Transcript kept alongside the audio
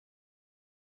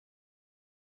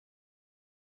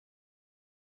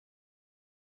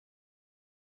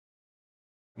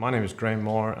My name is Graham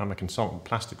Moore. I'm a consultant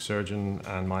plastic surgeon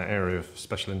and my area of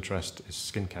special interest is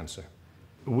skin cancer.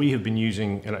 We have been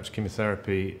using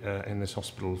electrochemotherapy in this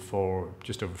hospital for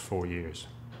just over 4 years.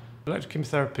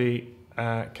 Electrochemotherapy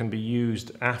can be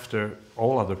used after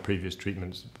all other previous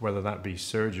treatments, whether that be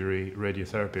surgery,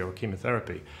 radiotherapy or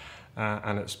chemotherapy.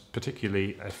 And it's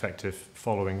particularly effective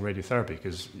following radiotherapy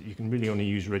because you can really only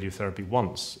use radiotherapy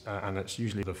once and it's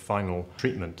usually the final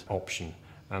treatment option.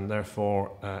 And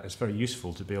therefore, it's very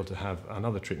useful to be able to have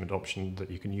another treatment option that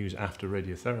you can use after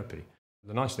radiotherapy.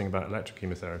 The nice thing about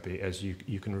electrochemotherapy is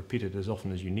you can repeat it as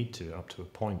often as you need to, up to a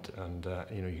point, and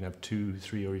you can have 2,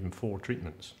 3 or even 4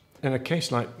 treatments. In a case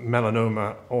like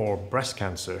melanoma or breast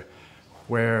cancer,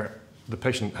 where the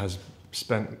patient has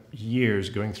spent years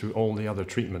going through all the other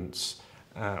treatments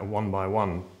one by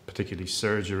one, particularly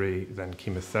surgery, then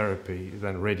chemotherapy,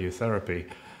 then radiotherapy,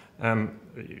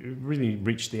 really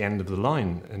reached the end of the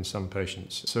line in some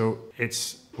patients. So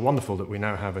it's wonderful that we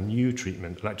now have a new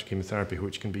treatment, electrochemotherapy,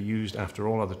 which can be used after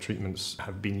all other treatments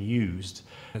have been used.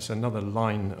 It's another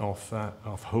line of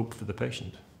hope for the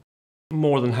patient.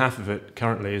 More than half of it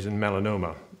currently is in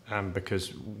melanoma,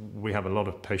 because we have a lot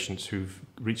of patients who've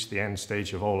reached the end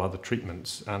stage of all other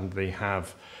treatments and they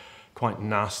have quite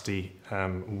nasty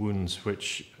wounds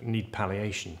which need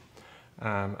palliation.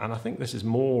 And I think this is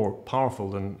more powerful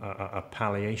than a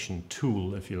palliation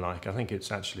tool, if you like. I think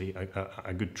it's actually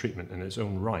a good treatment in its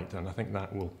own right, and I think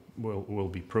that will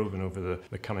be proven over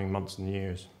the coming months and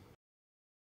years.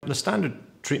 The standard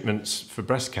treatments for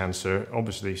breast cancer,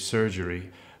 obviously surgery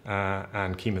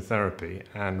and chemotherapy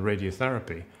and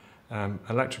radiotherapy.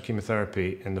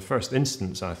 Electrochemotherapy in the first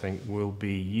instance, I think, will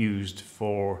be used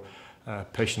for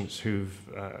patients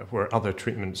where other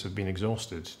treatments have been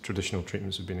exhausted, traditional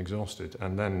treatments have been exhausted,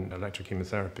 and then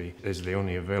electrochemotherapy is the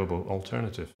only available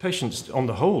alternative. Patients on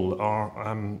the whole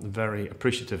are very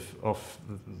appreciative of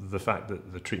the fact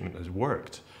that the treatment has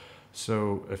worked.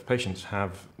 So if patients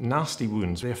have nasty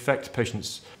wounds, they affect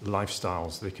patients'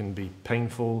 lifestyles. They can be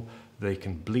painful, they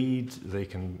can bleed, they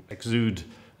can exude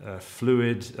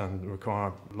fluid and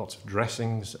require lots of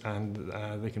dressings, and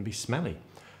they can be smelly.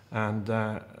 And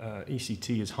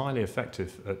ECT is highly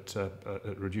effective at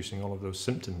reducing all of those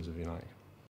symptoms, if you like.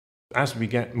 As we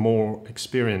get more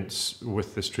experience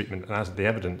with this treatment and as the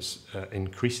evidence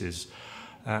increases,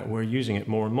 we're using it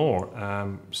more and more.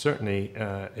 Certainly,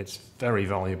 it's very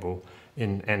valuable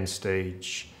in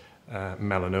end-stage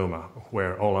melanoma,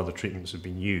 where all other treatments have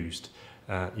been used.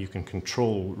 You can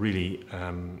control really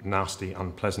nasty,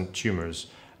 unpleasant tumours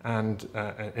and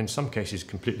in some cases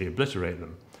completely obliterate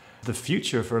them. The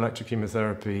future for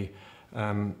electrochemotherapy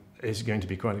is going to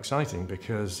be quite exciting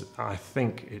because I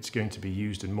think it's going to be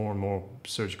used in more and more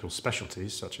surgical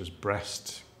specialties such as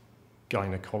breast,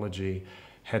 gynecology,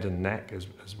 head and neck,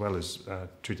 as well as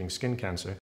treating skin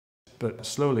cancer. But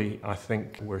slowly I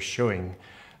think we're showing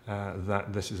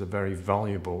that this is a very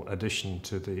valuable addition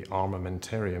to the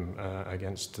armamentarium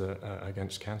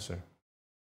against cancer.